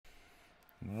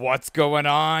What's going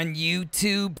on,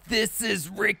 YouTube? This is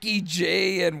Ricky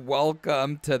J, and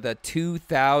welcome to the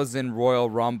 2000 Royal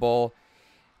Rumble.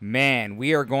 Man,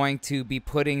 we are going to be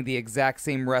putting the exact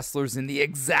same wrestlers in the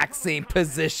exact same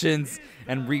positions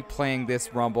and replaying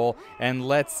this Rumble. And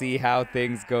let's see how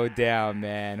things go down,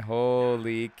 man.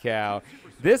 Holy cow.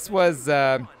 This was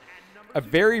a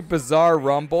very bizarre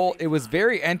Rumble. It was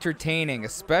very entertaining,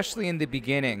 especially in the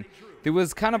beginning. There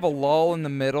was kind of a lull in the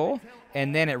middle,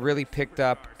 and then it really picked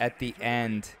up at the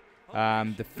end.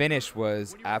 The finish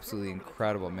was absolutely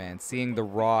incredible, man. Seeing The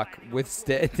Rock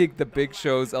withstanding the Big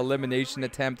Show's elimination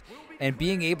attempt and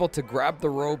being able to grab the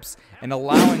ropes and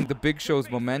allowing the Big Show's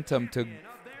momentum to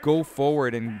go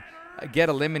forward and get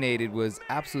eliminated was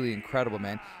absolutely incredible,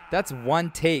 man. That's one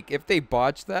take. If they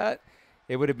botched that,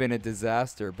 it would have been a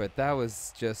disaster. But that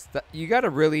was just, you got to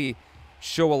really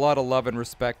show a lot of love and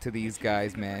respect to these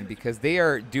guys, man, because they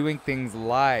are doing things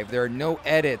live. There are no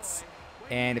edits.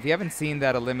 And if you haven't seen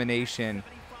that elimination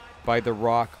by The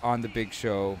Rock on the Big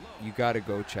Show, you got to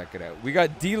go check it out. We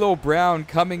got D'Lo Brown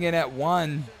coming in at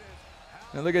 1.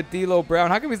 Now look at D'Lo Brown.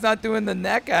 How come he's not doing the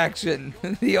neck action?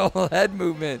 The old head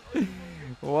movement.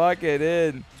 Walk it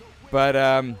in. But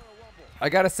I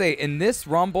got to say, in this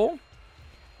Rumble,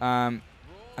 I'm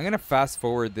going to fast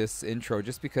forward this intro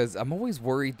just because I'm always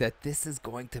worried that this is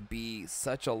going to be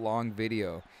such a long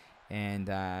video. And,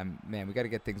 man, we got to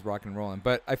get things rocking and rolling.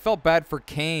 But I felt bad for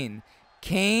Kane.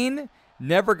 Kane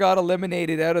never got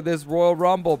eliminated out of this Royal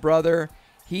Rumble, brother.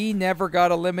 He never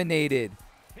got eliminated.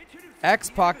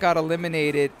 X-Pac got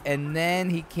eliminated, and then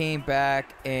he came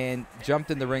back and jumped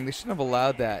in the ring. They shouldn't have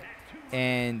allowed that.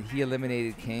 And he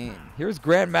eliminated Kane. Here's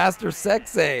Grandmaster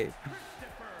Sexay.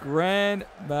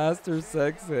 Grandmaster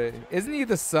Sexay. Isn't he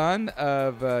the son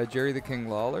of Jerry the King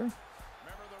Lawler?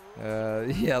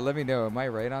 Yeah, let me know. Am I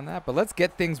right on that? But let's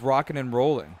get things rocking and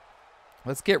rolling.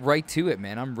 Let's get right to it,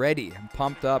 man. I'm ready. I'm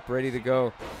pumped up, ready to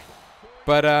go.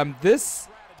 But this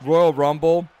Royal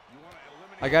Rumble,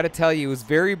 I got to tell you, was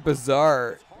very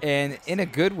bizarre and in a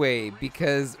good way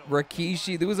because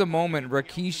Rikishi, there was a moment,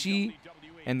 Rikishi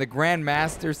and the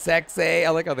Grandmaster Sexay, I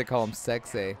like how they call him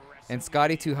Sexay, and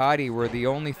Scotty 2 Hotty were the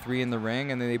only three in the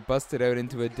ring, and then they busted out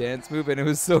into a dance move, and it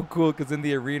was so cool because in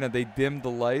the arena they dimmed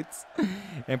the lights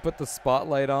and put the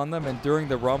spotlight on them, and during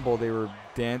the Rumble they were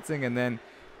dancing, and then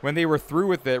when they were through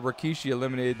with it, Rikishi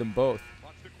eliminated them both.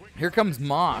 Here comes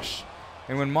Mosh,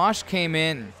 and when Mosh came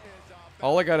in,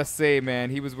 all I gotta say, man,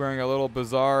 he was wearing a little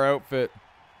bizarre outfit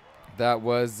that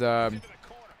was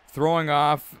throwing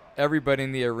off everybody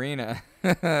in the arena.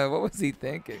 What was he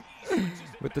thinking?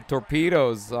 With the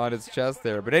torpedoes on his chest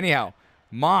there. But anyhow,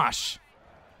 Mosh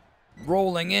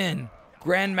rolling in.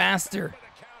 Grandmaster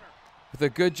with a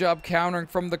good job countering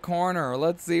from the corner.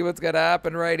 Let's see what's going to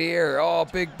happen right here. Oh,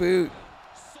 big boot.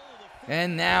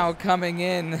 And now coming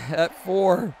in at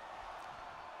 4.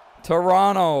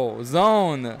 Toronto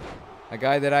Zone. A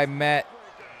guy that I met.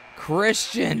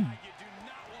 Christian.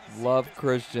 Love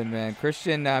Christian, man.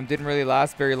 Christian didn't really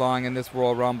last very long in this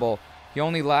Royal Rumble. He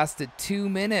only lasted 2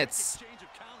 minutes.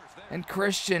 And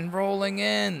Christian rolling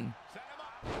in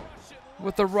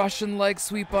with a Russian leg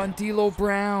sweep on D'Lo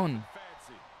Brown.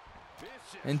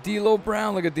 And D'Lo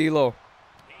Brown, look at D'Lo.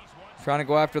 Trying to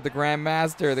go after the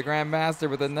Grandmaster. The Grandmaster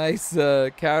with a nice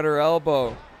counter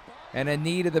elbow. And a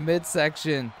knee to the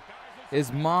midsection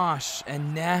is Mosh.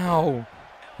 And now,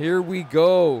 here we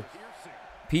go.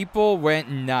 People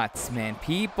went nuts, man.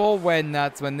 People went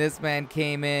nuts when this man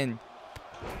came in.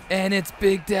 And it's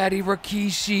Big Daddy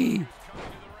Rikishi.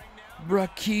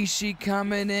 Rikishi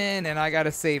coming in. And I got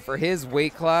to say, for his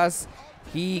weight class,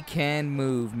 he can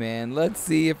move, man. Let's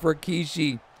see if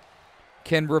Rikishi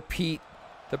can repeat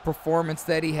the performance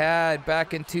that he had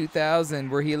back in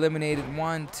 2000 where he eliminated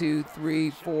 1, 2, 3,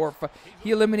 4, 5. He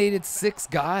eliminated 6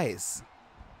 guys.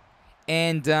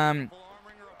 And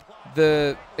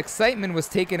the excitement was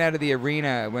taken out of the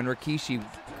arena when Rikishi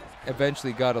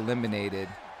eventually got eliminated.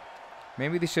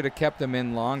 Maybe they should have kept him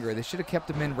in longer. They should have kept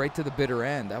him in right to the bitter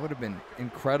end. That would have been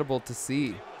incredible to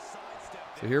see.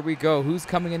 So here we go. Who's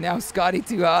coming in now? Scotty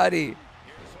 2 Hotty.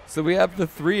 So we have the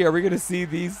 3. Are we going to see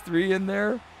these 3 in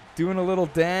there doing a little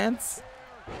dance?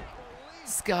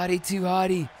 Scotty 2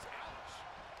 Hotty.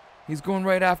 He's going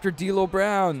right after D'Lo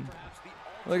Brown.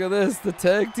 Look at this. The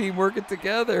tag team working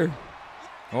together.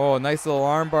 Oh, nice little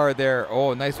armbar there.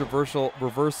 Oh, nice reversal,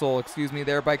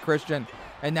 there by Christian.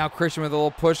 And now Christian with a little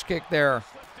push kick there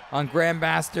on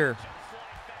Grandmaster.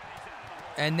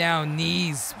 And now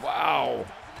knees. Wow.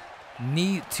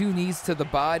 2 knees to the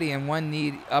body and 1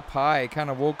 knee up high. Kind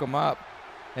of woke him up.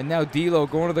 And now D'Lo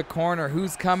going to the corner.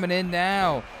 Who's coming in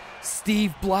now?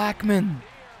 Steve Blackman.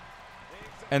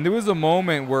 And there was a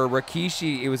moment where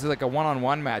Rikishi, it was like a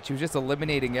one-on-one match. He was just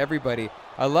eliminating everybody.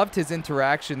 I loved his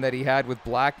interaction that he had with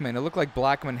Blackman. It looked like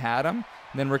Blackman had him,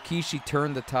 and then Rikishi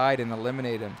turned the tide and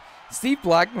eliminated him. Steve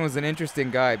Blackman was an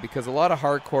interesting guy because a lot of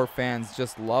hardcore fans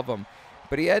just love him.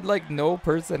 But he had like no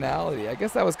personality. I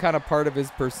guess that was kind of part of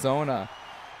his persona.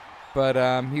 But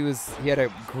he had a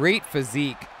great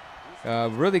physique.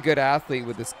 Really good athlete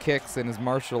with his kicks and his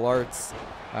martial arts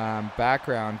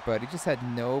background, but he just had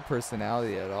no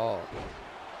personality at all.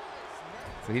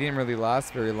 So he didn't really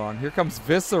last very long. Here comes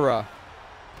Viscera.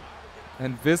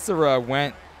 And Viscera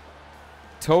went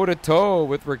toe-to-toe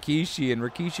with Rikishi, and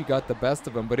Rikishi got the best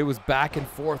of him, but it was back and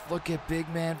forth. Look at big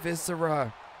man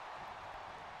Viscera.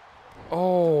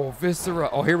 Oh, Viscera.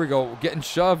 Oh, here we go. Getting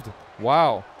shoved.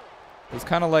 Wow. It was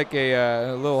kind of like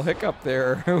a little hiccup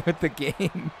there with the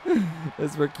game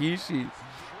as Rikishi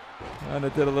kind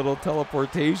of did a little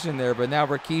teleportation there, but now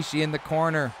Rikishi in the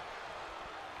corner.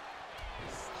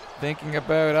 Thinking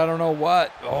about, I don't know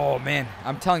what. Oh, man.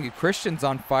 I'm telling you, Christian's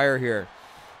on fire here.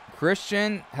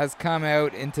 Christian has come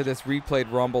out into this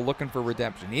replayed Rumble looking for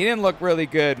redemption. He didn't look really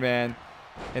good, man,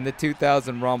 in the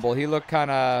 2000 Rumble. He looked kind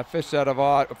of fish out of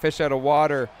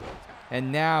water,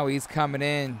 and now he's coming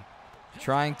in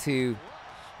trying to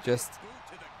just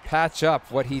patch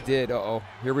up what he did. Uh-oh,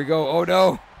 here we go. Oh,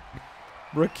 no.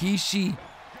 Rikishi,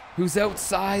 who's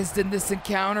outsized in this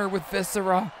encounter with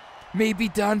Viscera, may be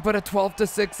done, but a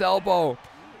 12-6 elbow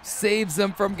saves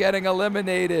him from getting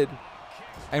eliminated.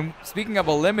 And speaking of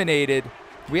eliminated,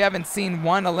 we haven't seen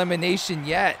one elimination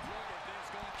yet,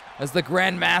 as the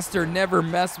Grandmaster never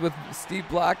messed with Steve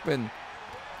Blackman.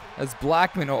 As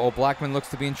Blackman, Blackman looks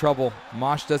to be in trouble.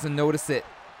 Mosh doesn't notice it.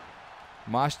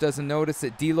 Mosh doesn't notice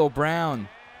it. D'Lo Brown.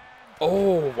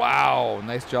 Oh, wow.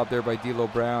 Nice job there by D'Lo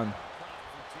Brown.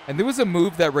 And there was a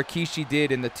move that Rikishi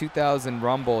did in the 2000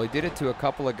 Rumble. He did it to a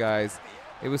couple of guys.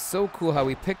 It was so cool how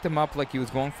he picked him up like he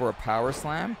was going for a power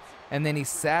slam, and then he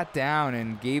sat down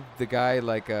and gave the guy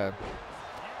like a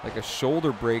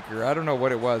shoulder breaker. I don't know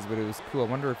what it was, but it was cool. I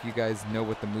wonder if you guys know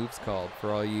what the move's called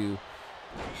for all you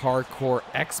hardcore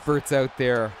experts out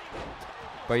there.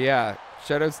 But yeah,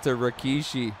 shoutouts to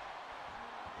Rikishi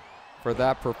for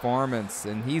that performance,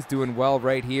 and he's doing well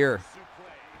right here.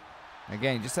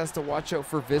 Again, he just has to watch out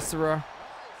for Viscera,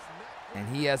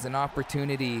 and he has an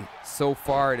opportunity so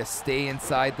far to stay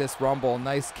inside this Rumble.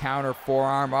 Nice counter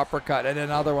forearm uppercut, and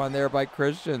another one there by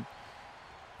Christian.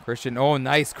 Christian, oh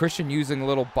nice, Christian using a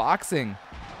little boxing,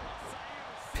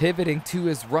 pivoting to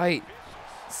his right,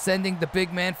 sending the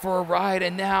big man for a ride,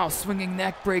 and now swinging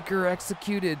neck breaker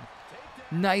executed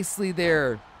nicely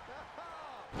there.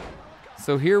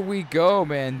 So here we go,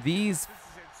 man.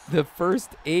 The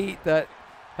first 8 that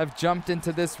have jumped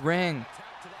into this ring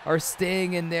are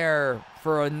staying in there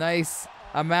for a nice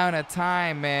amount of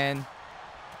time, man.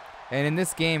 And in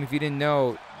this game, if you didn't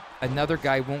know, another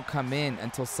guy won't come in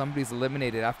until somebody's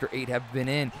eliminated after 8 have been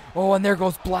in. Oh, and there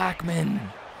goes Blackman.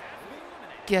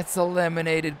 Gets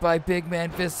eliminated by big man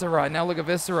Viscera. Now look at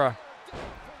Viscera.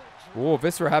 Oh,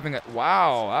 Viscera having a,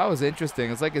 wow, that was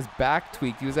interesting. It's like his back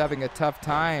tweaked. He was having a tough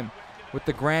time with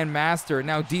the Grandmaster.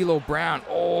 Now D'Lo Brown.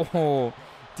 Oh,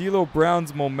 D'Lo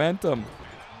Brown's momentum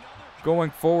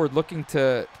going forward, looking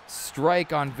to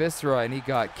strike on Viscera, and he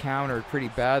got countered pretty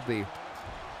badly.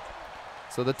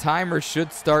 So the timer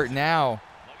should start now,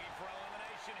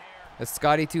 as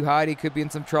Scotty 2 Hotty could be in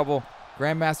some trouble.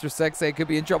 Grandmaster Sexay could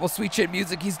be in trouble. Sweet Chin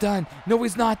Music, he's done. No,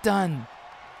 he's not done.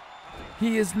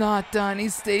 He is not done. He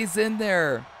stays in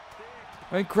there.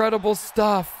 Incredible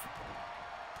stuff.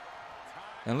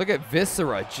 And look at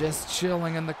Viscera just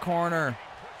chilling in the corner.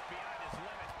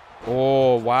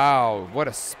 Oh, wow. What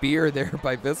a spear there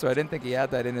by Viscera. I didn't think he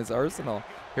had that in his arsenal.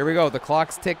 Here we go. The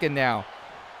clock's ticking now.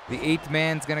 The 8th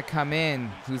man's going to come in,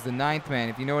 who's the 9th man,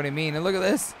 if you know what I mean. And look at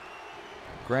this.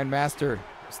 Grandmaster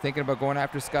was thinking about going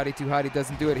after Scotty 2 Hotty.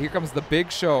 Doesn't do it. Here comes the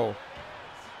Big Show.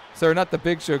 Sorry, not the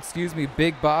Big Show. Excuse me.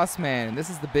 Big Boss Man. And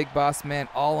this is the Big Boss Man,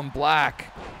 all in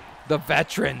black. The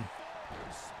veteran.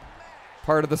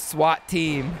 Part of the SWAT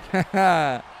team.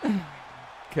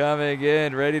 Coming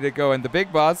in, ready to go. And the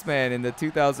Big Boss Man in the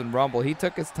 2000 Rumble, he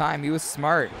took his time. He was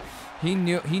smart. He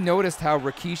noticed how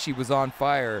Rikishi was on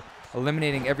fire,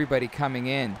 eliminating everybody coming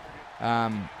in.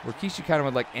 Rikishi kind of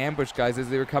would like ambush guys as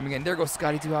they were coming in. There goes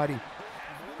Scotty 2 Hotty.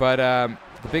 But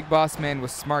the Big Boss Man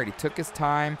was smart. He took his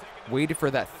time, waited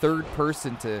for that 3rd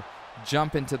person to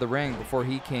jump into the ring before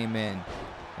he came in.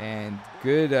 And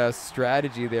good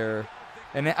strategy there.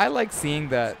 And I like seeing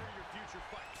that.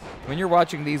 When you're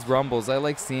watching these Rumbles, I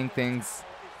like seeing things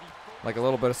like a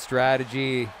little bit of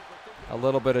strategy, a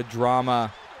little bit of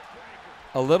drama.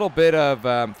 a little bit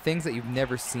of things that you've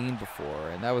never seen before,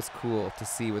 and that was cool to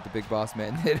see what the Big Boss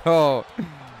Man did. Oh,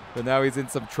 but now he's in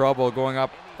some trouble going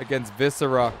up against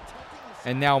Viscera,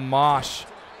 and now Mosh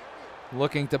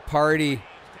looking to party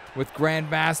with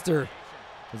Grandmaster.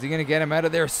 Is he going to get him out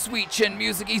of there? Sweet chin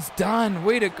music. He's done.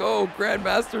 Way to go,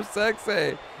 Grandmaster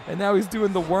Sexay. And now he's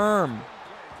doing the worm.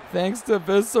 Thanks to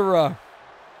Viscera.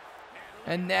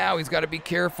 And now he's got to be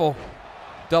careful.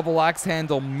 Double axe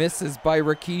handle misses by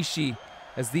Rikishi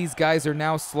as these guys are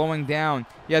now slowing down.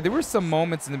 Yeah, there were some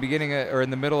moments in the beginning or in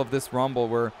the middle of this Rumble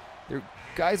where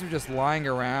guys were just lying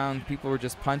around. People were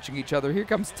just punching each other. Here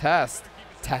comes Test.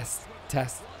 Test.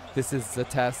 This is the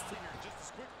Test.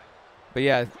 But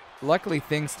yeah, luckily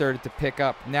things started to pick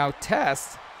up. Now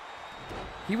Test,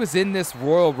 he was in this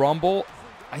Royal Rumble,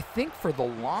 I think for the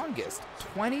longest.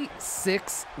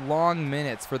 26 long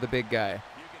minutes for the big guy.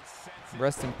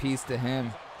 Rest in peace to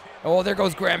him. Oh, there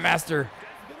goes Grandmaster.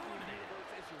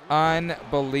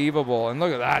 Unbelievable. And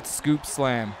look at that scoop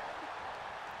slam.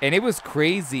 And it was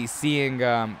crazy seeing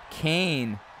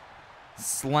Kane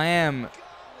slam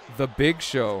the Big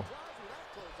Show.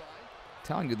 I'm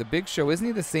telling you, the Big Show, isn't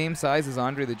he the same size as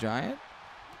Andre the Giant?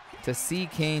 To see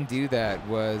Kane do that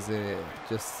was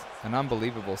just an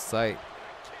unbelievable sight.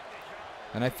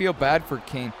 And I feel bad for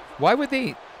Kane. Why would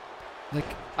they, like,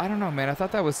 I don't know, man. I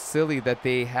thought that was silly that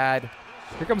they had,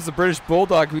 here comes the British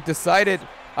Bulldog who decided,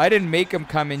 I didn't make him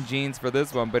come in jeans for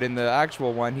this one, but in the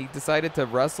actual one, he decided to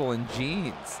wrestle in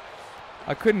jeans.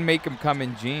 I couldn't make him come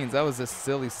in jeans. That was just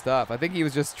silly stuff. I think he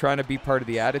was just trying to be part of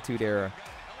the Attitude Era.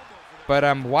 But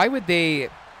why would they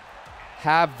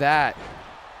have that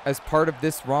as part of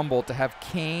this Rumble, to have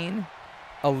Kane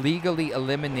illegally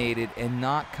eliminated and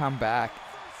not come back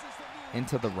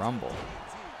into the Rumble?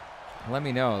 Let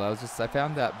me know. I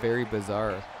found that very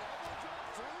bizarre.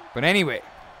 But anyway,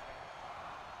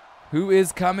 who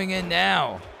is coming in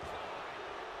now?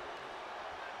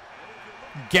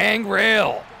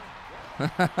 Gangrel.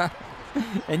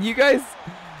 And you guys,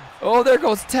 oh, there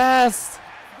goes Test.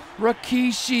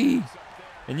 Rikishi.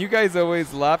 And you guys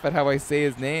always laugh at how I say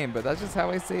his name, but that's just how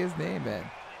I say his name, man.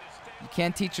 You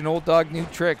can't teach an old dog new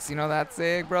tricks. You know that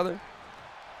saying, brother?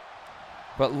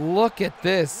 But look at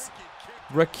this.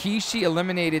 Rikishi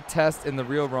eliminated Test in the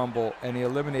Real Rumble, and he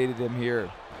eliminated him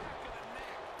here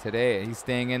today. He's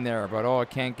staying in there, but oh, I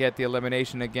can't get the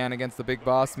elimination again against the Big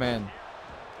Boss Man.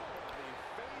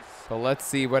 So let's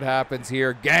see what happens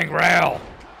here. Gangrel.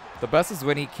 The best is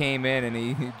when he came in and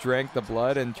he drank the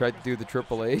blood and tried to do the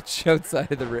Triple H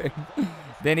outside of the ring.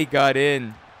 Then he got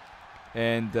in,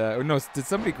 and no, did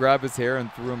somebody grab his hair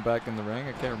and threw him back in the ring?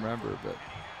 I can't remember, but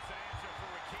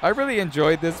I really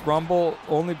enjoyed this Rumble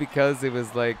only because it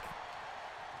was like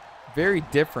very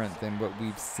different than what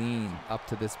we've seen up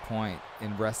to this point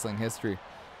in wrestling history.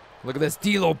 Look at this,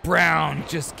 D'Lo Brown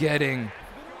just getting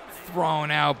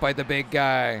thrown out by the big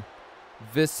guy.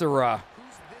 Viscera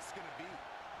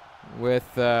with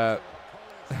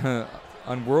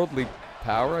unworldly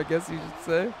power, I guess you should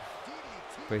say.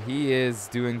 But he is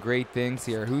doing great things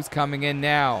here. Who's coming in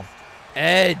now?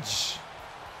 Edge.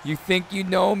 You think you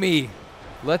know me.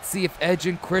 Let's see if Edge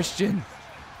and Christian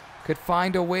could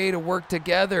find a way to work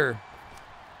together.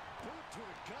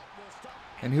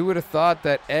 And who would have thought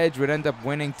that Edge would end up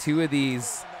winning 2 of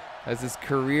these as his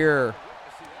career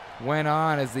went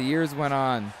on, as the years went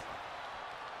on.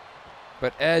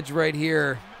 But Edge right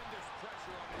here.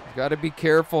 Got to be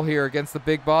careful here against the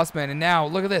Big Boss Man. And now,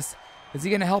 look at this. Is he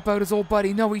going to help out his old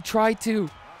buddy? No, he tried to.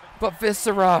 But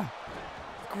Viscera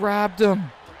grabbed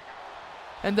him.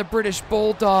 And the British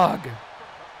Bulldog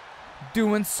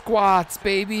doing squats,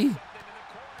 baby.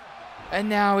 And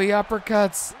now he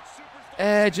uppercuts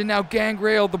Edge. And now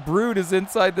Gangrel, the Brood, is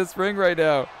inside this ring right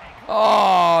now.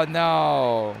 Oh,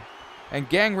 no. And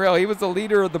Gangrel, he was the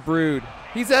leader of the Brood.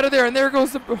 He's out of there, and there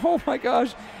goes the, oh my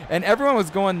gosh. And everyone was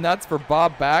going nuts for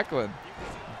Bob Backlund.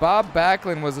 Bob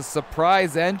Backlund was a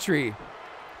surprise entry.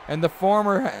 And the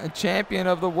former champion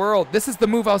of the world. This is the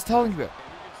move I was telling you about.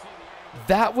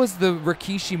 That was the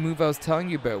Rikishi move I was telling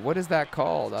you about. What is that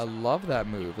called? I love that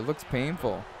move. It looks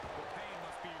painful.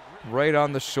 Right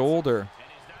on the shoulder.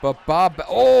 But Bob,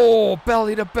 oh,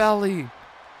 belly to belly.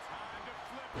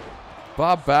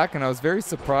 Bob Backlund, I was very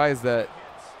surprised that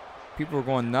people were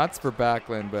going nuts for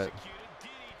Backlund, but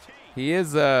he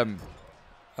is a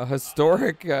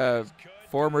historic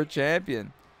former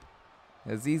champion.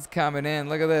 As he's coming in,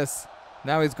 look at this.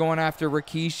 Now he's going after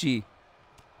Rikishi.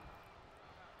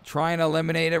 Trying to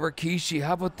eliminate Rikishi.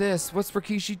 How about this? What's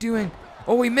Rikishi doing?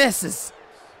 Oh, he misses.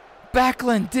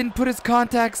 Backlund didn't put his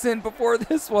contacts in before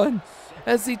this one,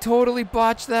 as he totally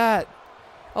botched that.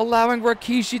 allowing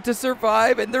Rikishi to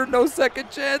survive, and there are no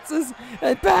second chances,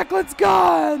 and Backlund's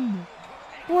gone.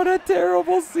 What a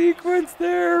terrible sequence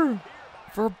there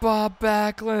for Bob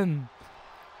Backlund.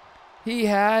 He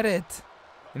had it.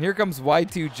 And here comes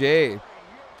Y2J.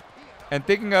 And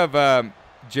thinking of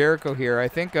Jericho here, I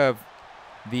think of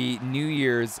the New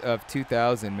Year's of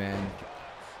 2000, man.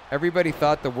 Everybody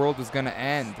thought the world was going to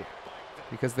end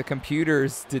because the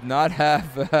computers did not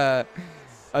have a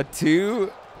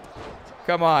 2.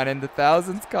 Come on, in the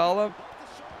thousands column.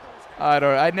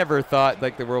 I never thought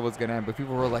like the world was going to end, but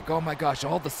people were like, oh my gosh,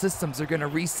 all the systems are going to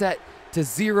reset to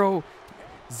 0,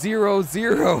 0,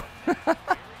 0.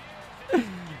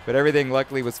 But everything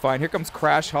luckily was fine. Here comes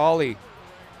Crash Holly.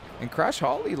 And Crash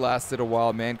Holly lasted a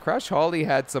while, man. Crash Holly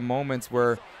had some moments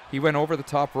where he went over the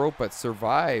top rope but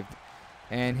survived.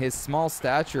 And his small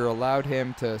stature allowed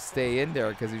him to stay in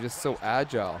there because he's just so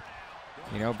agile.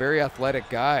 You know, very athletic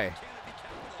guy.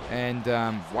 And,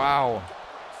 wow.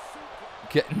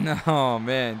 Oh,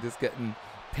 man, just getting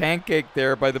pancaked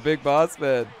there by the Big Boss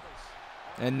Man.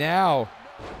 And now,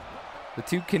 the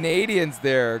two Canadians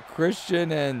there,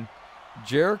 Christian and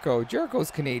Jericho.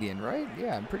 Jericho's Canadian, right?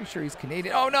 Yeah, I'm pretty sure he's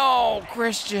Canadian. Oh, no,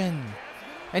 Christian.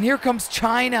 And here comes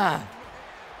China.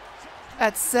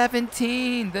 At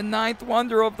 17, the 9th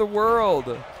wonder of the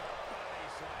world.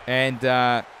 And,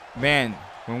 man,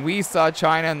 when we saw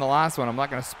China in the last one, I'm not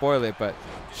going to spoil it, but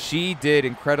she did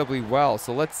incredibly well.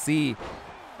 So let's see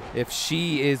if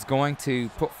she is going to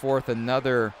put forth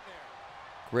another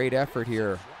great effort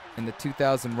here in the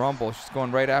 2000 Rumble. She's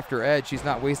going right after Edge. She's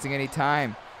not wasting any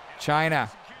time. China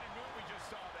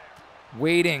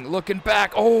waiting, looking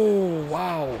back. Oh,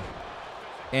 wow.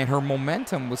 And her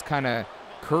momentum was kind of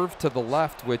curved to the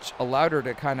left, which allowed her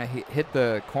to kind of hit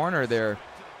the corner there.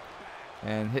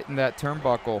 And hitting that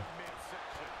turnbuckle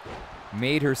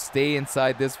made her stay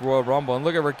inside this Royal Rumble. And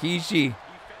look at Rikishi.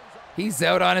 He's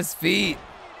out on his feet.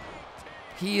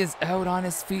 He is out on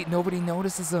his feet. Nobody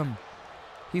notices him.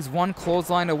 He's one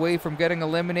clothesline away from getting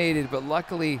eliminated, but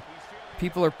luckily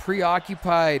people are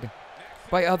preoccupied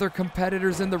by other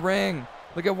competitors in the ring.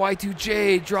 Look at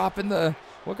Y2J dropping the...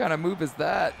 What kind of move is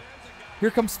that? Here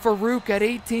comes Farouk at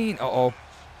 18. Uh-oh.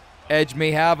 Edge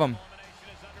may have him.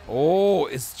 Oh,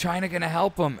 is China going to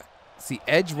help him? See,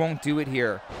 Edge won't do it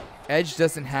here. Edge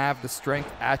doesn't have the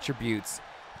strength attributes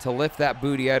to lift that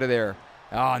booty out of there.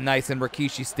 Oh, nice, and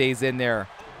Rikishi stays in there.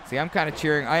 See, I'm kind of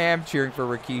cheering. I am cheering for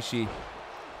Rikishi.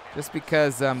 Just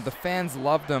because the fans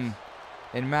loved him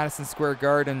in Madison Square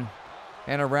Garden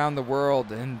and around the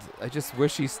world, and I just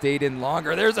wish he stayed in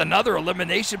longer. There's another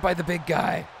elimination by the big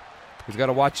guy. He's got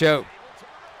to watch out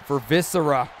for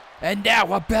Viscera. And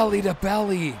now a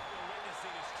belly-to-belly.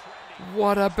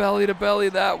 What a belly-to-belly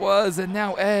that was. And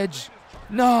now Edge.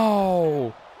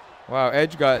 No. Wow,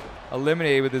 Edge got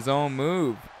eliminated with his own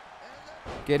move.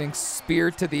 Getting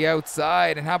speared to the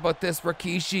outside. And how about this,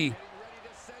 Rikishi?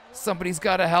 Somebody's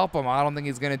got to help him. I don't think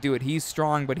he's going to do it. He's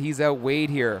strong, but he's outweighed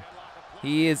here.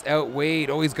 He is outweighed.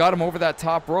 Oh, he's got him over that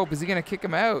top rope. Is he going to kick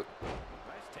him out?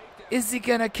 Is he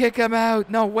going to kick him out?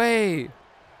 No way.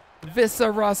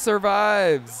 Viscera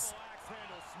survives.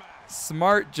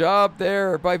 Smart job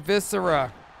there by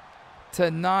Viscera to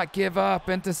not give up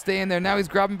and to stay in there. Now he's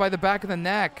grabbing by the back of the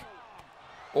neck.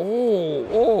 Oh,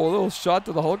 a little shot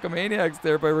to the Hulkamaniacs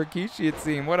there by Rikishi, it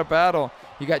seemed. What a battle.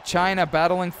 You got China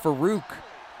battling Farouk.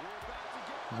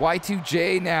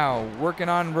 Y2J now working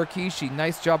on Rikishi.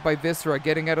 Nice job by Viscera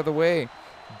getting out of the way.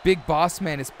 Big Boss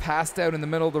Man is passed out in the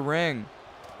middle of the ring.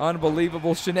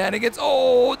 Unbelievable shenanigans.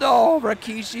 Oh, no,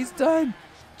 Rikishi's done.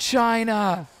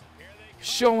 China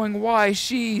showing why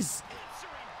she's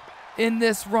in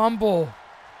this Rumble.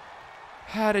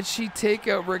 How did she take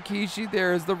out Rikishi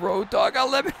there as the Road Dogg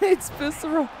eliminates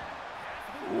Viscera?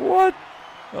 What?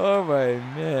 Oh, my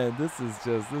man. This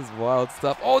is wild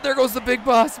stuff. Oh, there goes the Big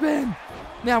Boss Man.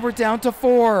 Now we're down to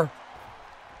 4.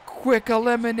 Quick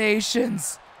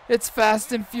eliminations. It's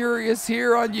Fast and Furious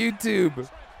here on YouTube.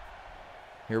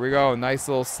 Here we go. Nice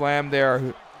little slam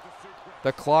there.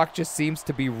 The clock just seems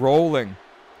to be rolling.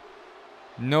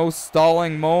 No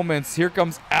stalling moments. Here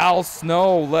comes Al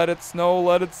Snow. Let it snow,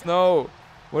 let it snow.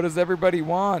 What does everybody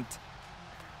want?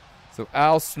 So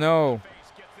Al Snow.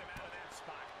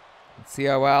 Let's see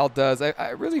how Al does.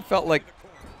 I really felt like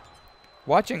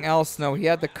watching Al Snow, he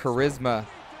had the charisma.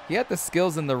 He had the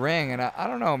skills in the ring. And I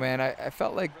don't know, man. I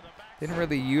felt like didn't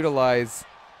really utilize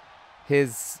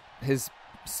his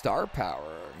star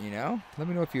power, you know? Let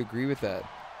me know if you agree with that.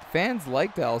 Fans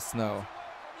liked Al Snow.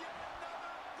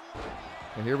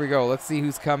 And here we go. Let's see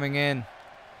who's coming in.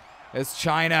 It's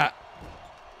China.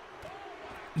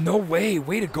 No way.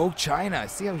 Way to go, China.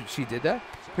 See how she did that?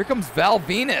 Here comes Val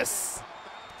Venus.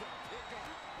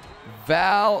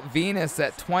 Val Venus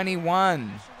at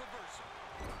 21.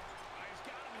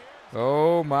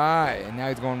 Oh my, and now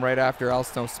he's going right after Al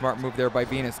Snow. Smart move there by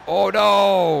Venus. Oh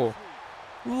no!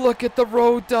 Look at the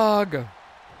Road Dogg.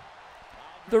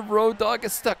 The Road Dogg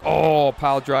is stuck. Oh,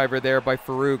 pile driver there by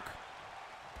Farouk.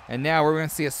 And now we're going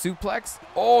to see a suplex.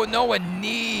 Oh no, a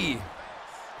knee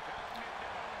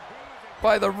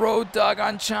by the Road Dogg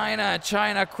on Chyna.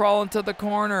 Chyna crawling to the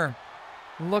corner,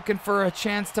 looking for a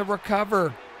chance to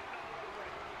recover.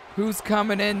 Who's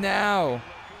coming in now?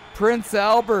 Prince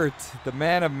Albert, the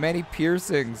man of many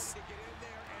piercings.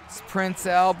 It's Prince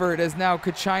Albert as now,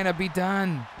 could Chyna be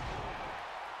done?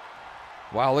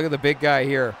 Wow, look at the big guy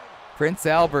here. Prince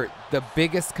Albert, the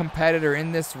biggest competitor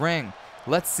in this ring.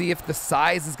 Let's see if the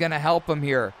size is going to help him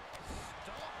here.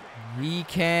 He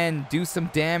can do some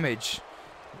damage.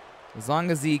 As long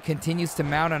as he continues to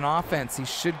mount an offense, he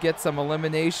should get some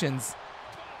eliminations.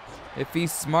 If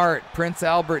he's smart, Prince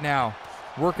Albert now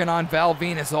working on Val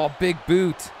Venus. Oh, big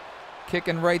boot.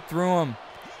 Kicking right through him.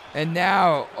 And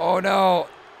now, oh no,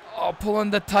 oh,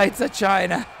 pulling the tights of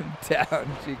Chyna. Down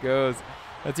she goes.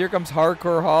 As here comes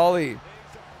Hardcore Holly.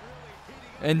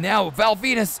 And now Val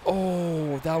Venus.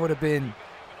 Oh, that would have been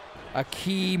a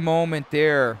key moment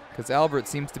there, because Albert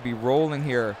seems to be rolling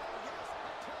here.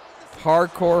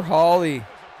 Hardcore Holly.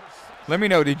 Let me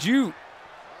know, did you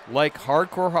like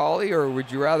Hardcore Holly, or would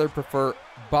you rather prefer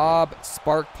Bob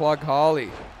Sparkplug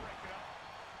Holly?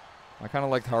 I kind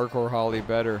of liked Hardcore Holly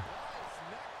better.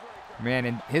 Man,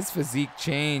 and his physique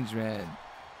change, man.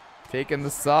 Taking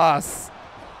the sauce.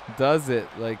 Does it.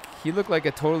 Like, he looked like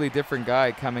a totally different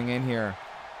guy coming in here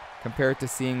compared to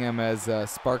seeing him as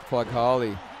Sparkplug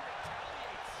Holly.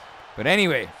 But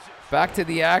anyway, back to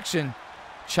the action.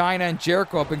 Chyna and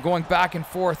Jericho have been going back and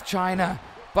forth. Chyna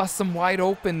busts him wide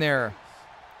open there.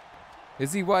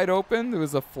 Is he wide open? There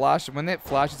was a flash. When it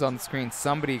flashes on the screen,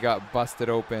 somebody got busted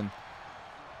open.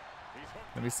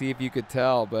 Let me see if you could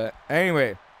tell. But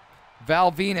anyway,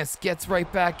 Val Venus gets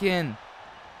right back in.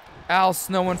 Al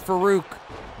Snow and Farouk.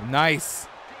 Nice.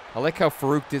 I like how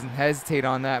Farouk doesn't hesitate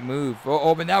on that move.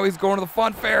 Oh, but now he's going to the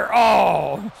fun fair.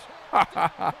 Oh!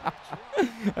 I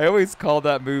always call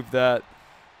that move that.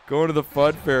 Going to the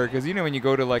fun fair. Because you know when you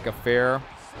go to like a fair,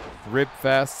 Rib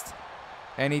Fest,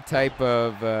 any type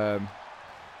of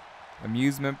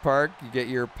amusement park, you get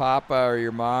your papa or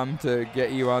your mom to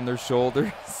get you on their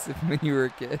shoulders when you were a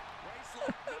kid.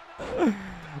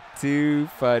 Too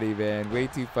funny, man. Way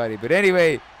too funny. But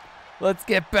anyway, let's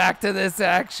get back to this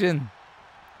action.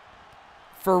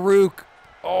 Farouk.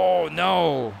 Oh,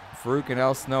 no. Farouk and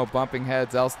El Snow bumping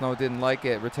heads. El Snow didn't like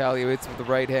it. Retaliates with the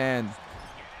right hand.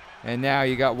 And now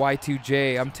you got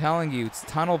Y2J. I'm telling you, it's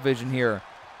tunnel vision here.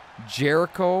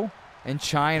 Jericho and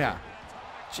Chyna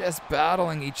just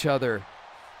battling each other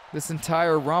this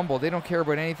entire Rumble. They don't care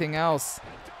about anything else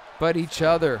but each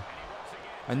other.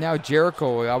 And now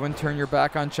Jericho, I wouldn't turn your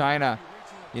back on Chyna.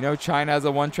 You know Chyna has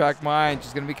a one-track mind.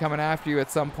 She's going to be coming after you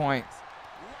at some point.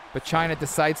 But Chyna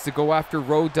decides to go after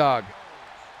Road Dogg.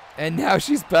 And now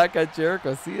she's back at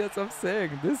Jericho. See, that's what I'm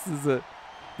saying.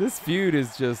 This feud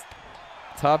is just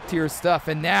top-tier stuff.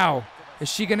 And now, is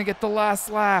she going to get the last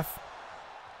laugh?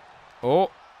 Oh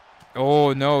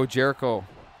no, Jericho.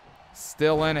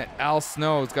 Still in it. Al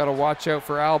Snow's got to watch out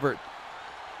for Albert.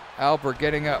 Albert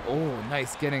getting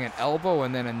getting an elbow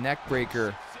and then a neck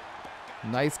breaker.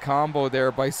 Nice combo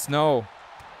there by Snow.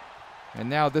 And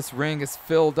now this ring is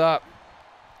filled up.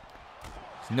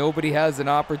 Nobody has an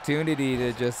opportunity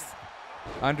to just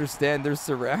understand their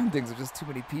surroundings. There's just too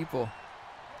many people.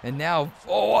 And now,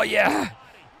 oh yeah,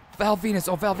 Val Venus.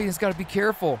 Oh, Val Venus got to be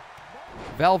careful.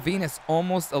 Val Venus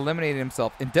almost eliminated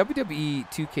himself. In WWE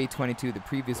 2K22, the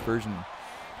previous version,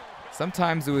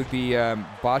 sometimes it would be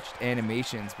botched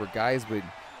animations where guys would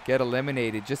get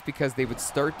eliminated just because they would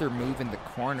start their move in the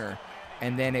corner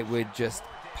and then it would just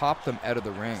pop them out of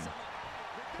the ring.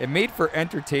 It made for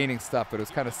entertaining stuff, but it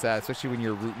was kind of sad, especially when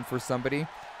you're rooting for somebody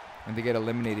and they get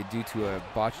eliminated due to a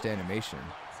botched animation.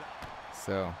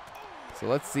 So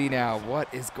let's see now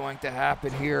what is going to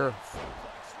happen here.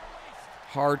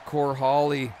 Hardcore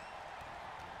Holly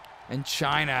and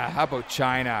Chyna. How about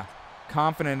Chyna?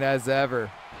 Confident as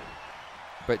ever.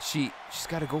 But she's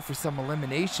got to go for some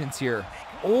eliminations here.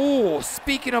 Oh,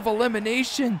 speaking of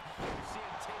elimination,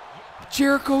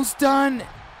 Jericho's done.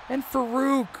 And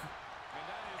Farouk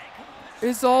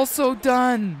is also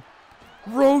done.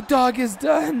 Road Dogg is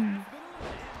done.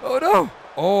 Oh, no.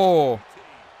 Oh,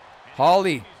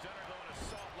 Holly.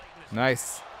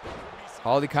 Nice.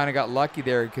 Holly kind of got lucky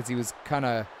there because he was kind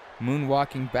of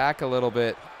moonwalking back a little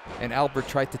bit. And Albert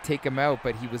tried to take him out,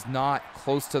 but he was not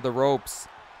close to the ropes.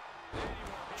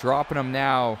 Dropping him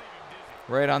now.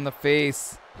 Right on the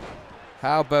face.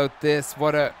 How about this?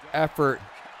 What a effort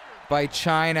by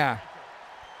Chyna.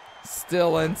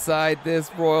 Still inside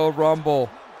this Royal Rumble.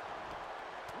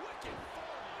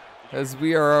 As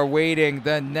we are awaiting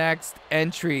the next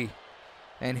entry.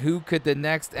 And who could the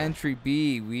next entry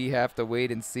be? We have to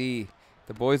wait and see.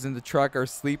 The boys in the truck are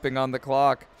sleeping on the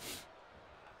clock.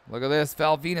 Look at this,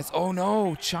 Val Venis. Oh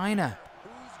no, Chyna.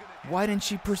 Why didn't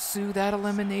she pursue that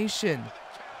elimination?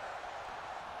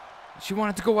 She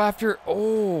wanted to go after,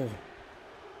 oh.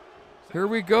 Here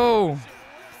we go.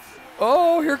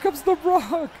 Oh, here comes The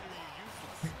Rock.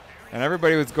 And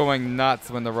everybody was going nuts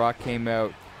when The Rock came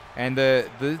out. And the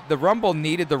Rumble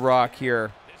needed The Rock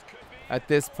here at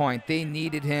this point. They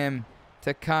needed him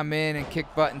to come in and kick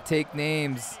butt and take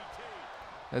names.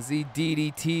 As he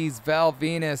DDTs Val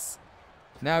Venis.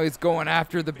 Now he's going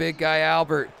after the big guy,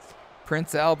 Albert.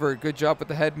 Prince Albert, good job with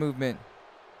the head movement.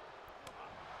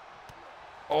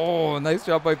 Oh, nice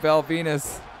job by Val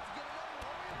Venis.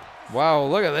 Wow,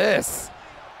 look at this.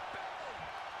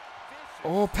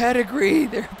 Oh, pedigree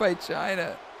there by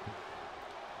Chyna.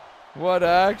 What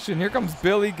action. Here comes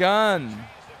Billy Gunn.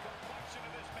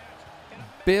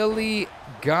 Billy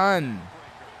Gunn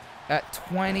at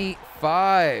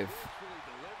 25.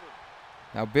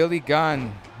 Now, Billy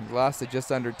Gunn lasted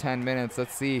just under 10 minutes.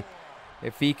 Let's see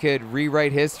if he could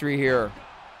rewrite history here.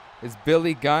 Is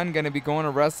Billy Gunn going to be going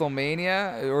to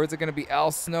WrestleMania? Or is it going to be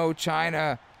Al Snow,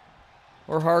 Chyna,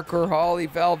 or Hardcore Holly,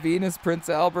 Val Venis, Prince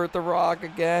Albert, The Rock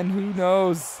again? Who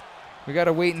knows? We got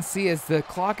to wait and see as the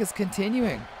clock is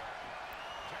continuing.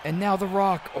 And now The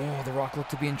Rock. Oh, The Rock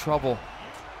looked to be in trouble.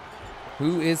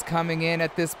 Who is coming in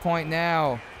at this point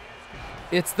now?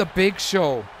 It's The Big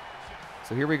Show.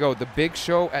 So here we go. The Big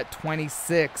Show at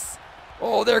 26.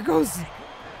 Oh, there goes.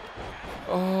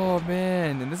 Oh,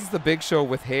 man. And this is The Big Show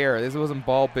with hair. This wasn't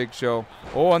bald Big Show.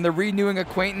 Oh, and they're renewing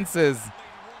acquaintances.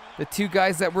 The two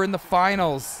guys that were in the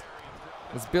finals.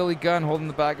 There's Billy Gunn holding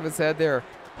the back of his head there.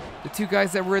 The two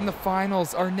guys that were in the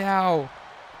finals are now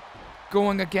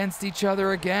going against each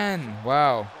other again.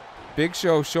 Wow. Big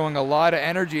Show showing a lot of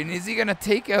energy. And is he going to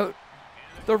take out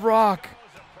The Rock?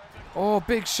 Oh,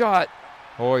 big shot.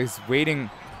 Oh, he's waiting.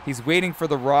 He's waiting for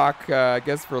The Rock, I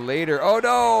guess, for later. Oh,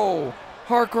 no.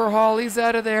 Hardcore Holly's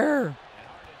out of there.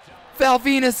 Val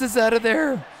Venis is out of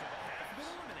there.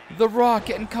 The Rock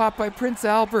getting caught by Prince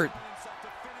Albert.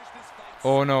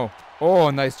 Oh, no. Oh,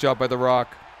 nice job by The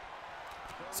Rock.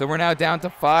 So we're now down to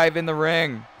 5 in the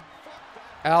ring.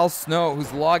 Al Snow,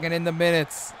 who's logging in the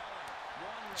minutes.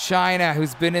 Chyna,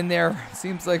 who's been in there,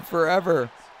 seems like forever.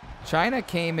 Chyna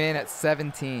came in at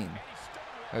 17.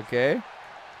 Okay.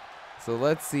 So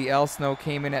let's see. Al Snow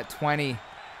came in at 20.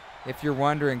 If you're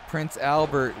wondering, Prince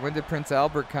Albert, when did Prince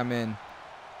Albert come in?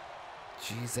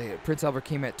 Jeez, Prince Albert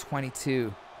came at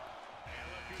 22.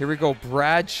 Here we go,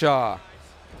 Bradshaw.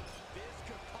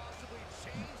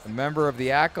 A member of the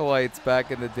Acolytes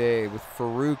back in the day with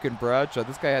Farouk and Bradshaw.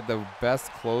 This guy had the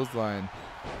best clothesline.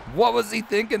 What was he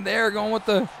thinking there, going with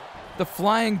the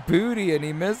flying booty, and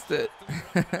he missed it.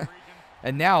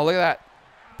 And now, look at that.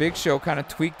 Big Show kind of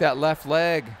tweaked that left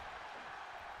leg.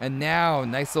 And now,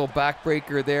 nice little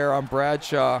backbreaker there on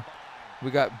Bradshaw. We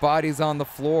got bodies on the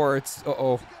floor. It's,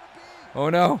 uh-oh. Oh,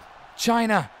 no.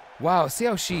 Chyna. Wow, see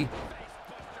how she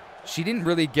didn't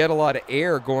really get a lot of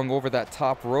air going over that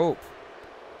top rope.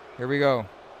 Here we go.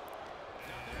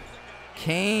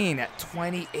 Kane at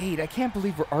 28. I can't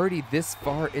believe we're already this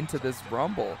far into this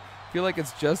Rumble. I feel like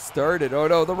it's just started. Oh,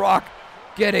 no, The Rock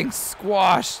getting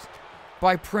squashed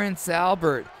by Prince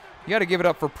Albert. You got to give it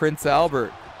up for Prince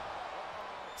Albert.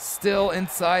 Still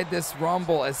inside this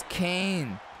Rumble as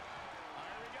Kane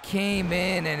came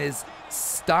in and is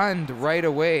stunned right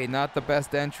away. Not the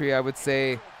best entry, I would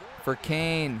say, for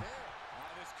Kane.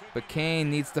 But Kane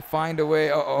needs to find a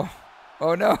way. Uh-oh.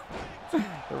 Oh, no.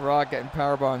 The Rock getting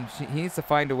powerbombed. He needs to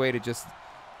find a way to just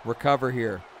recover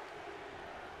here.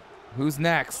 Who's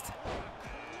next?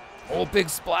 Oh, big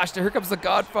splash there. Here comes the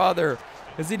Godfather.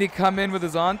 Is he to come in with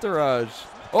his entourage?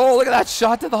 Oh, look at that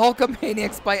shot to the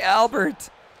Hulkamaniacs by Albert.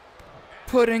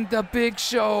 Putting the Big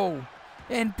Show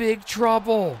in big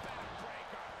trouble.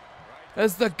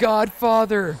 As the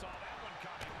Godfather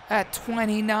at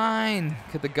 29.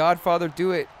 Could the Godfather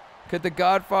do it? Could the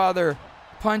Godfather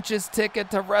punch his ticket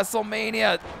to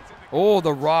WrestleMania? Oh,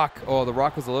 The Rock. Oh, The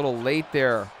Rock was a little late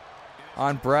there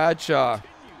on Bradshaw.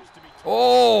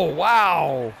 Oh,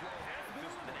 wow.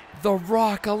 The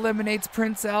Rock eliminates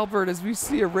Prince Albert as we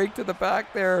see a rake to the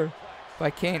back there by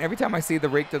Kane. Every time I see the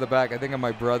rake to the back, I think of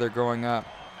my brother growing up.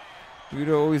 We would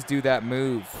always do that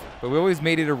move. But we always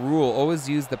made it a rule. Always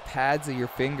use the pads of your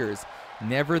fingers.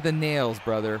 Never the nails,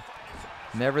 brother.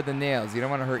 Never the nails. You don't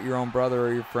want to hurt your own brother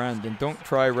or your friend. And don't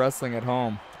try wrestling at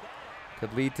home.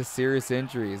 Could lead to serious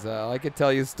injuries. I could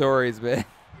tell you stories, man,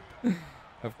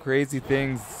 of crazy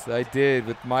things I did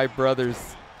with my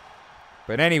brothers.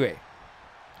 But anyway,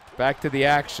 back to the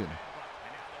action.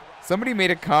 Somebody made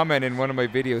a comment in one of my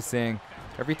videos saying,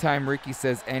 every time Ricky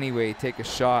says anyway, take a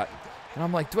shot. And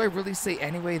I'm like, do I really say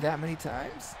anyway that many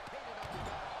times?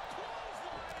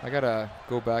 I gotta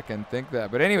go back and think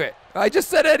that. But anyway, I just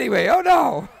said anyway. Oh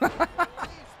no.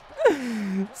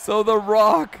 So The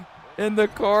Rock in the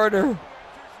corner.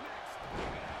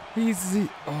 He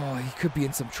could be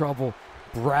in some trouble.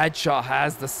 Bradshaw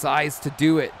has the size to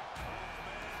do it.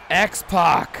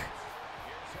 X-Pac.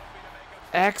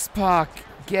 X-Pac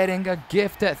getting a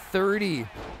gift at 30.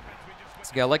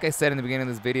 So yeah, like I said in the beginning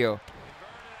of this video,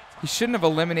 he shouldn't have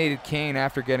eliminated Kane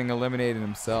after getting eliminated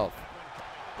himself.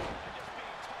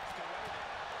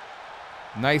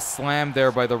 Nice slam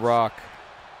there by The Rock.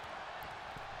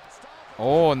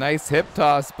 Oh, nice hip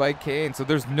toss by Kane. So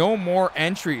there's no more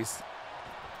entries.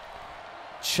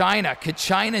 China. Could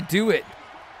China do it?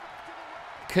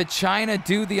 Could China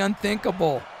do the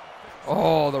unthinkable?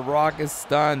 Oh, The Rock is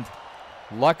stunned.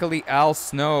 Luckily, Al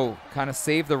Snow kind of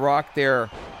saved The Rock there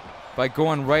by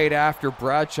going right after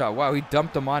Bradshaw. Wow, he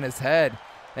dumped him on his head.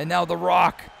 And now The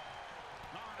Rock.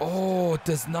 Oh,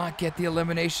 does not get the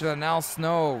elimination on Al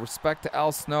Snow. Respect to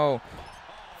Al Snow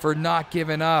for not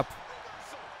giving up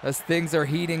as things are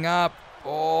heating up.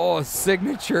 Oh,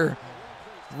 signature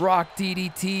Rock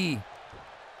DDT.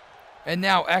 And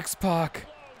now X-Pac.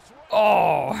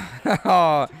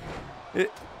 Oh,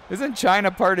 isn't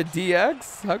China part of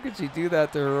DX? How could she do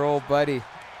that to her old buddy?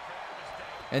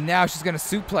 And now she's going to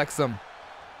suplex him.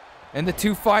 And the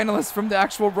two finalists from the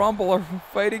actual Rumble are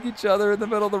fighting each other in the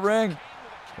middle of the ring.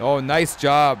 Oh, nice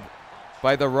job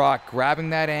by The Rock, grabbing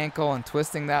that ankle and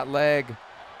twisting that leg.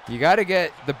 You got to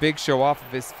get the Big Show off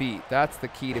of his feet. That's the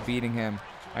key to beating him.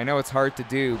 I know it's hard to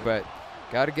do, but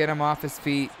got to get him off his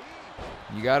feet.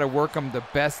 You got to work him the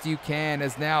best you can,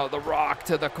 as now The Rock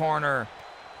to the corner.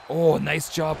 Oh, nice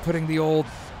job putting the old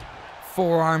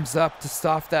forearms up to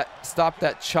stop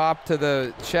that chop to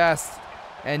the chest.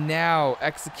 And now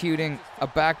executing a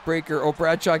backbreaker. Oh,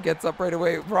 Bradshaw gets up right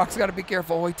away. Rock's got to be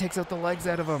careful. Oh, he takes out the legs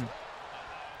out of him.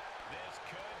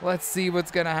 Let's see what's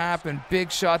going to happen.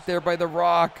 Big shot there by The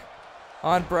Rock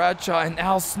on Bradshaw. And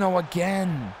Al Snow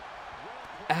again.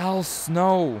 Al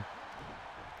Snow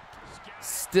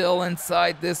still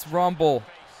inside this Rumble.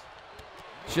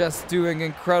 Just doing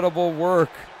incredible work.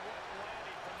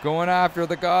 Going after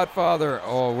the Godfather.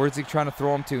 Oh, where's he trying to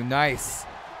throw him to? Nice.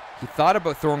 He thought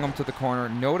about throwing him to the corner,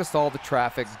 noticed all the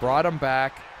traffic, brought him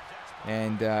back,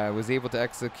 and was able to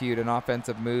execute an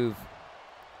offensive move.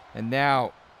 And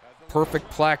now,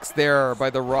 perfect plex there by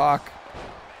The Rock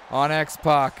on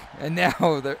X-Pac. And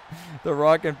now the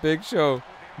Rock and Big Show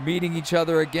meeting each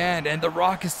other again. And The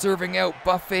Rock is serving out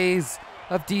buffets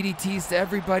of DDTs to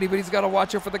everybody, but he's got to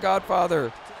watch out for the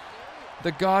Godfather.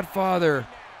 The Godfather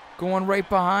going right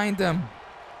behind him.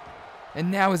 And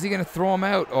now is he going to throw him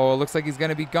out? Oh, it looks like he's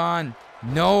going to be gone.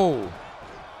 No.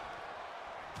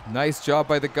 Nice job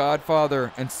by the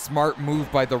Godfather and smart move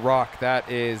by The Rock.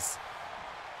 That is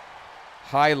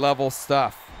high-level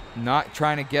stuff. Not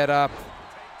trying to get up,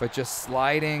 but just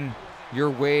sliding your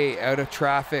way out of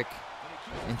traffic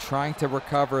and trying to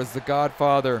recover as the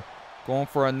Godfather going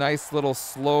for a nice little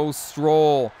slow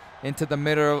stroll into the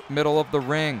middle of the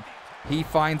ring. He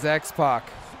finds X-Pac.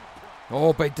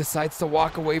 Oh, but decides to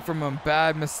walk away from him.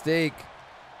 Bad mistake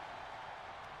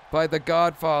by the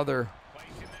Godfather.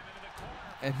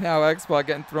 And now X-Pac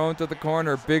getting thrown to the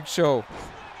corner. Big Show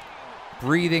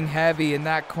breathing heavy in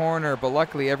that corner, but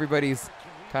luckily everybody's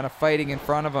kind of fighting in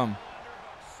front of him.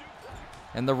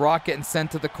 And The Rock getting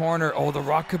sent to the corner. Oh, The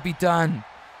Rock could be done.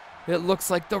 It looks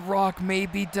like The Rock may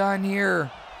be done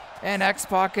here. And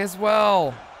X-Pac as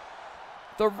well.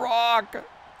 The Rock.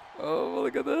 Oh,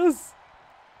 look at this.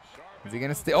 Is he going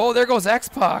to stay? Oh, there goes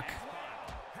X-Pac.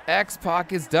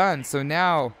 X-Pac is done. So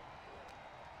now,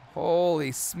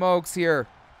 holy smokes here.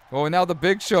 Oh, now the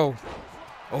Big Show.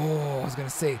 Oh, I was going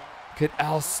to say, could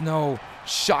Al Snow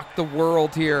shock the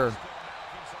world here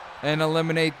and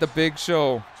eliminate the Big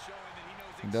Show?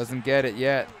 He doesn't get it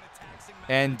yet.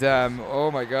 And,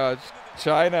 oh my gosh,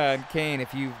 China and Kane,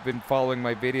 if you've been following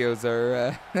my videos,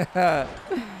 are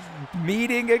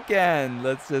meeting again,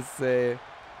 let's just say.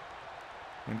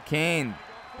 And Kane,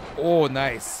 oh,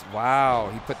 nice. Wow,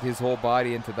 he put his whole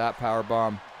body into that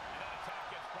powerbomb.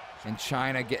 And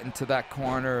China getting to that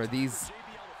corner. These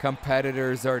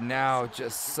competitors are now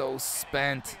just so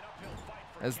spent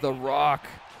as The Rock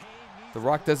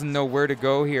doesn't know where to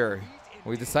go here.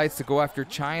 Well, he decides to go after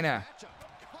China.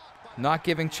 not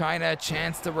giving China a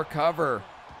chance to recover.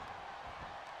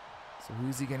 So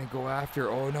who's he going to go after?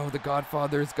 Oh no, the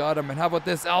Godfather's got him. And how about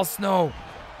this? Al Snow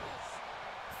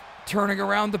turning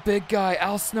around the big guy.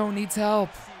 Al Snow needs help.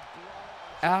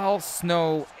 Al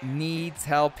Snow needs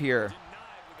help here.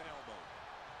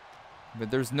 But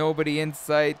there's nobody in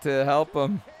sight to help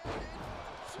him.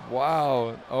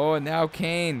 Wow. Oh, and now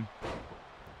Kane.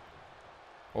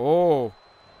 Oh.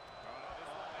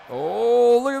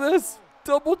 Oh, look at this.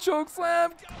 Double choke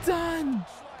slam. Done.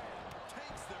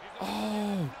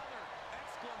 Oh.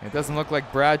 It doesn't look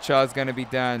like Bradshaw's going to be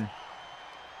done.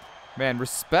 Man,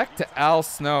 respect to Al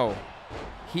Snow.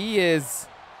 He is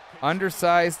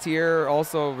undersized here.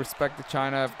 Also, respect to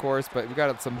China, of course. But we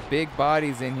got some big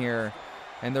bodies in here.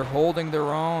 And they're holding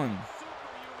their own.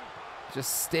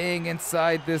 Just staying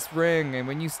inside this ring. And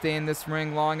when you stay in this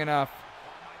ring long enough,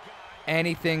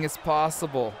 anything is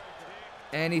possible.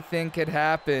 Anything could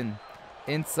happen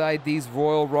inside these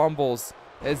Royal Rumbles.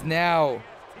 As now,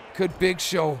 could Big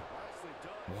Show.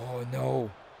 Oh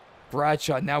no.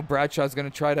 Bradshaw. Now Bradshaw's going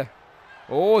to try to.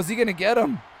 Oh, is he going to get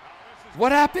him?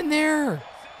 What happened there?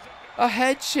 A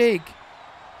head shake.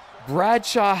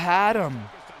 Bradshaw had him.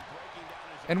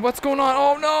 And what's going on?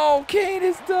 Oh no, Kane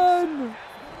is done.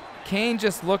 Kane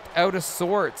just looked out of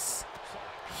sorts.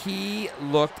 He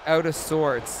looked out of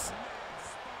sorts.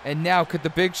 And now could the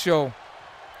Big Show.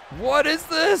 What is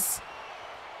this?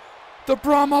 The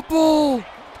Brahma Bull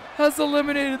has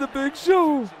eliminated the Big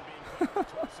Show.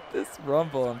 This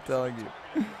Rumble, I'm telling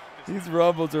you. These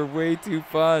Rumbles are way too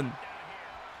fun.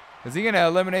 Is he going to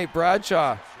eliminate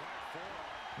Bradshaw?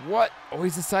 What? Oh,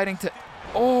 he's deciding to.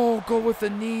 Oh, go with the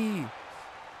knee.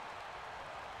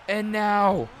 And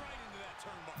now,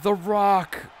 The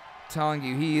Rock, telling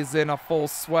you, he is in a full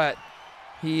sweat.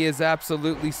 He is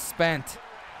absolutely spent.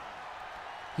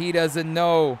 He doesn't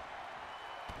know.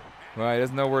 Well, he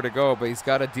doesn't know where to go, but he's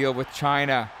got to deal with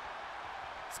China.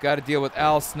 He's got to deal with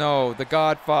Al Snow, the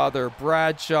Godfather,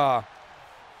 Bradshaw.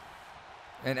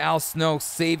 And Al Snow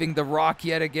saving The Rock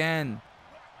yet again.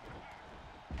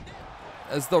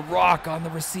 As The Rock on the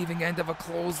receiving end of a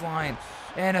clothesline.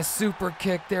 And a super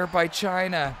kick there by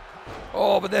China.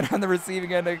 Oh, but then on the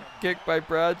receiving end, a kick by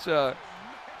Bradshaw.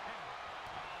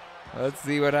 Let's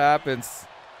see what happens.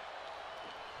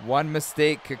 One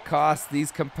mistake could cost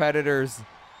these competitors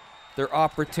their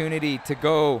opportunity to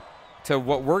go to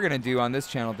what we're going to do on this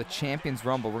channel, the Champions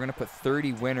Rumble. We're going to put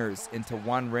 30 winners into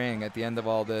one ring at the end of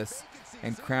all this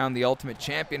and crown the Ultimate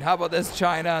Champion. How about this?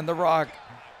 China and The Rock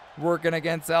working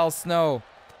against Al Snow.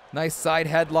 Nice side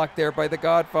headlock there by the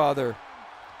Godfather.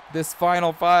 This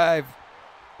final five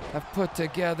have put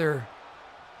together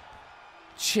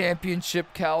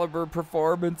championship caliber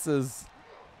performances.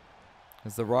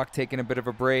 As The Rock taking a bit of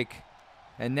a break.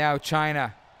 And now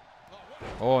China.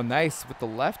 Oh, nice with the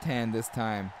left hand this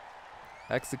time.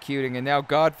 Executing. And now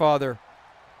Godfather.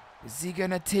 Is he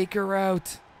going to take her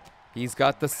out? He's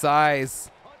got the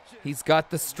size. He's got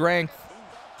the strength.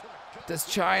 Does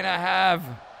China have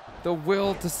the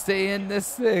will to stay in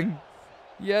this thing?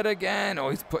 Yet again. Oh,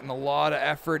 he's putting a lot of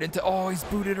effort into. Oh, he's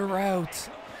booted her out.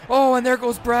 Oh, and there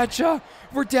goes Bradshaw.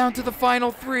 We're down to the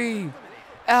final three.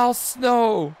 Al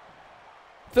Snow,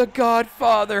 the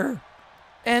Godfather,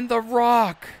 and The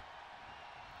Rock.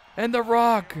 And The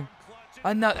Rock.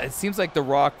 It seems like The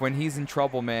Rock, when he's in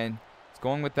trouble, man, he's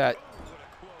going with that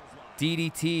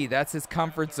DDT. That's his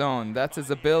comfort zone. That's his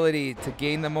ability to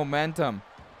gain the momentum.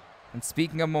 And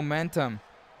speaking of momentum,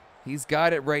 he's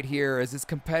got it right here as his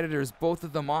competitors, both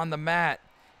of them on the mat.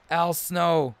 Al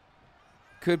Snow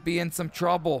could be in some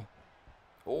trouble.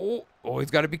 Oh,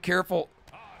 he's got to be careful.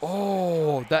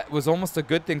 Oh, that was almost a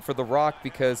good thing for The Rock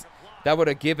because that would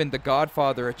have given the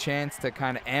Godfather a chance to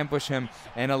kind of ambush him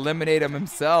and eliminate him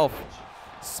himself.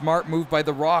 Smart move by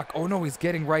The Rock. Oh no, he's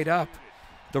getting right up.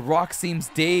 The Rock seems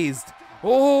dazed.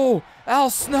 Oh, Al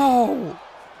Snow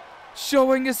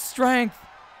showing his strength.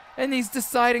 And he's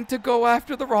deciding to go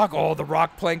after The Rock. Oh, The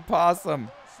Rock playing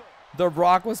possum. The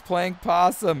Rock was playing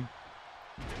possum.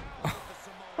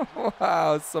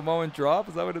 Wow, Samoan drop,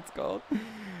 is that what it's called?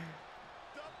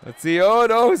 Let's see. Oh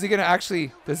no, is he gonna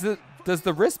actually, does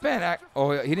the wristband act?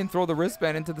 Oh, he didn't throw the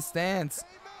wristband into the stands.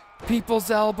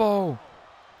 People's elbow.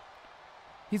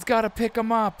 He's got to pick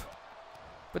him up,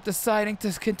 but deciding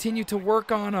to continue to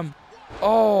work on him.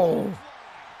 Oh,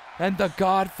 and the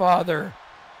Godfather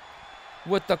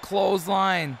with the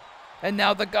clothesline. And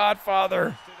now the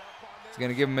Godfather. He's going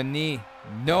to give him a knee.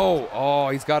 No. Oh,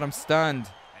 he's got him stunned.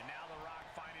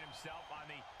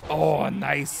 Oh,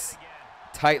 nice.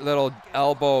 Tight little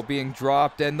elbow being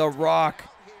dropped. And The Rock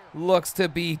looks to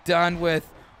be done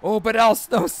with. Oh, but Al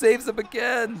Snow saves him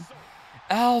again.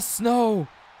 Al Snow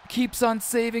keeps on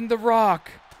saving The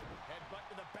Rock.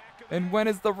 And when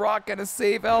is The Rock going to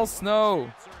save Al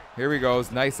Snow? Here he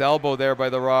goes. Nice elbow there by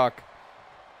The Rock.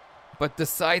 But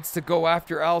decides to go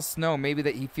after Al Snow. Maybe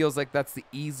that he feels like that's the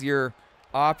easier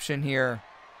option here.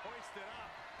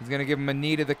 He's going to give him a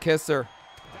knee to the kisser.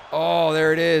 Oh,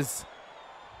 there it is.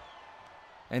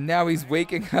 And now he's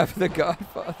waking up the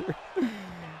Godfather.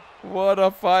 What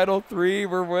a final three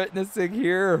we're witnessing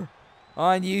here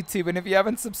on YouTube. And if you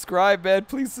haven't subscribed, man,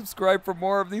 please subscribe for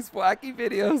more of these wacky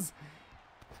videos.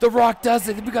 The Rock does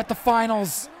it. We got the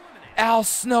finals. Al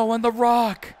Snow and The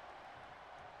Rock.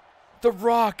 The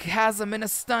Rock has him in a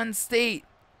stunned state.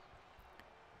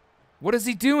 What is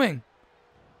he doing?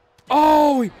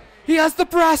 Oh, he has the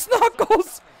brass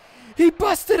knuckles. He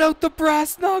busted out the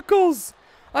brass knuckles.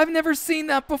 I've never seen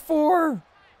that before.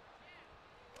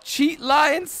 Cheat,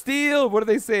 lie, and steal. What do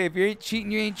they say? If you ain't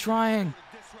cheating, you ain't trying.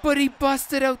 But he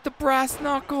busted out the brass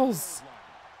knuckles.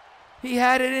 He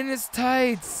had it in his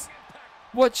tights.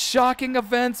 What shocking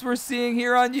events we're seeing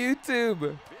here on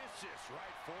YouTube.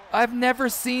 I've never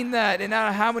seen that in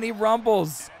how many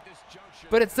Rumbles.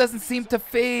 But it doesn't seem to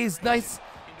phase. Nice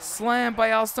slam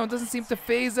by Al Snow. Doesn't seem to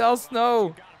phase Al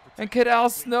Snow. And could Al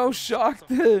Snow shock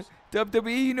the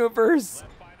WWE Universe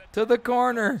to the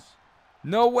corner?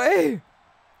 No way.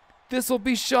 This will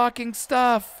be shocking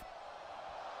stuff.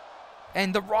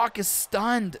 And The Rock is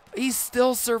stunned. He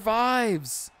still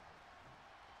survives.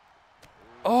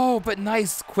 Oh, but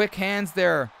nice quick hands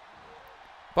there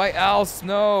by Al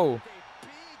Snow.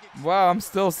 Wow, I'm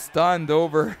still stunned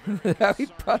over how he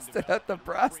busted out the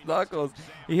brass knuckles.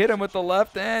 He hit him with the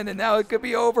left hand, and now it could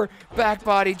be over. Back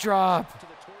body drop.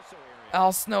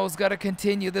 Al Snow's got to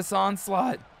continue this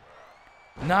onslaught.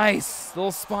 Nice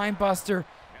little spine buster.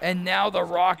 And now The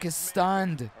Rock is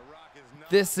stunned.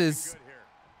 This is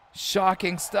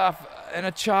shocking stuff. And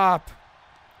a chop.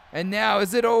 And now,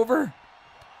 is it over?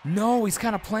 No, he's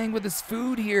kind of playing with his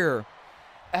food here.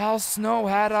 Al Snow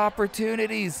had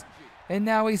opportunities. And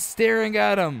now he's staring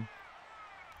at him.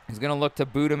 He's going to look to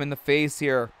boot him in the face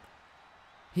here.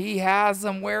 He has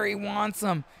him where he wants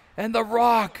him. And The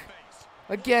Rock,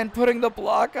 again, putting the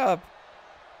block up.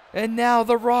 And now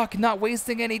The Rock not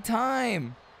wasting any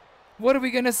time. What are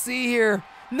we going to see here?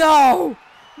 No!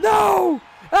 No!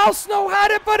 Al Snow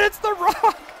had it, but it's The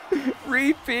Rock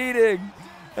repeating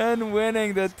and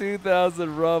winning the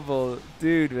 2000 Rumble.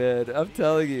 Dude, man, I'm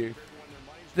telling you.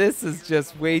 This is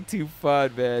just way too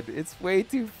fun, man. It's way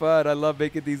too fun. I love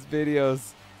making these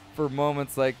videos for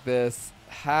moments like this.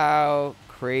 How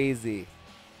crazy.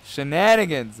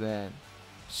 Shenanigans, man.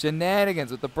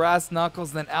 Shenanigans with the brass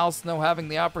knuckles, then Al Snow having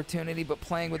the opportunity but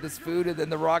playing with his food, and then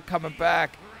The Rock coming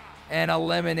back and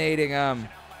eliminating him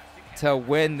to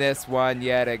win this one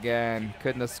yet again.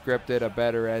 Couldn't have scripted a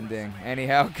better ending.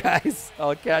 Anyhow, guys,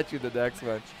 I'll catch you in the next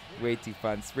one. Way too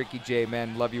fun. It's Ricky J,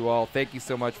 man. Love you all. Thank you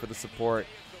so much for the support,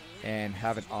 and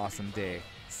have an awesome day.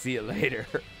 See you later.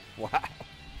 Wow.